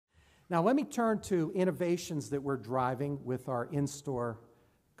Now let me turn to innovations that we're driving with our in-store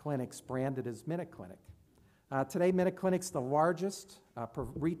clinics branded as MinuteClinic. Today, MinuteClinic's the largest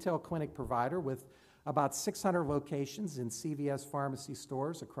retail clinic provider with about 600 locations in CVS pharmacy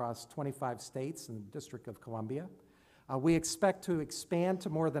stores across 25 states and the District of Columbia. We expect to expand to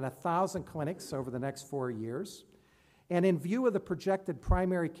more than 1,000 clinics over the next 4 years. And in view of the projected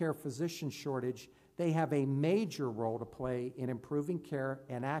primary care physician shortage, they have a major role to play in improving care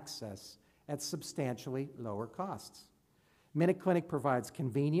and access at substantially lower costs. MinuteClinic provides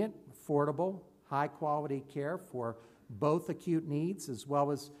convenient, affordable, high-quality care for both acute needs as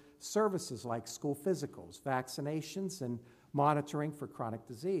well as services like school physicals, vaccinations, and monitoring for chronic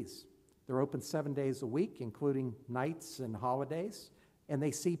disease. They're open 7 days a week, including nights and holidays, and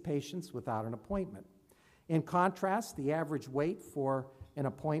they see patients without an appointment. In contrast, the average wait for an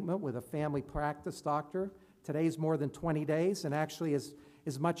appointment with a family practice doctor today is more than 20 days and actually as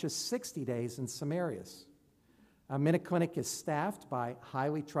much as 60 days in some areas. MinuteClinic is staffed by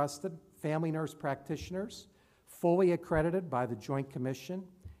highly trusted family nurse practitioners, fully accredited by the Joint Commission,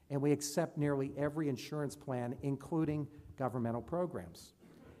 and we accept nearly every insurance plan, including governmental programs.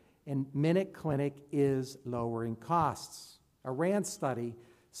 And MinuteClinic is lowering costs. A RAND study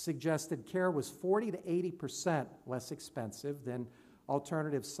suggested care was 40 to 80% less expensive than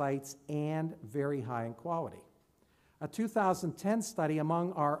alternative sites and very high in quality. A 2010 study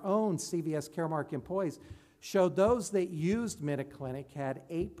among our own CVS Caremark employees showed those that used MinuteClinic had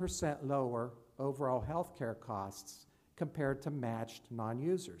 8% lower overall health care costs compared to matched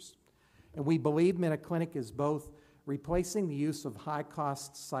non-users. And we believe MinuteClinic is both replacing the use of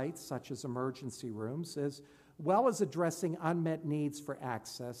high-cost sites such as emergency rooms, as well as addressing unmet needs for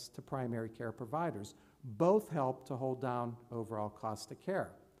access to primary care providers. Both help to hold down overall cost of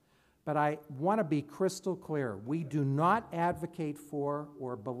care. But I want to be crystal clear. We do not advocate for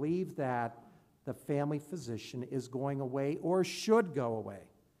or believe that the family physician is going away or should go away.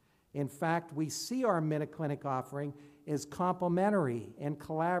 In fact, we see our MinuteClinic offering as complementary and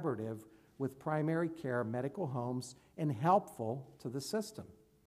collaborative with primary care medical homes and helpful to the system.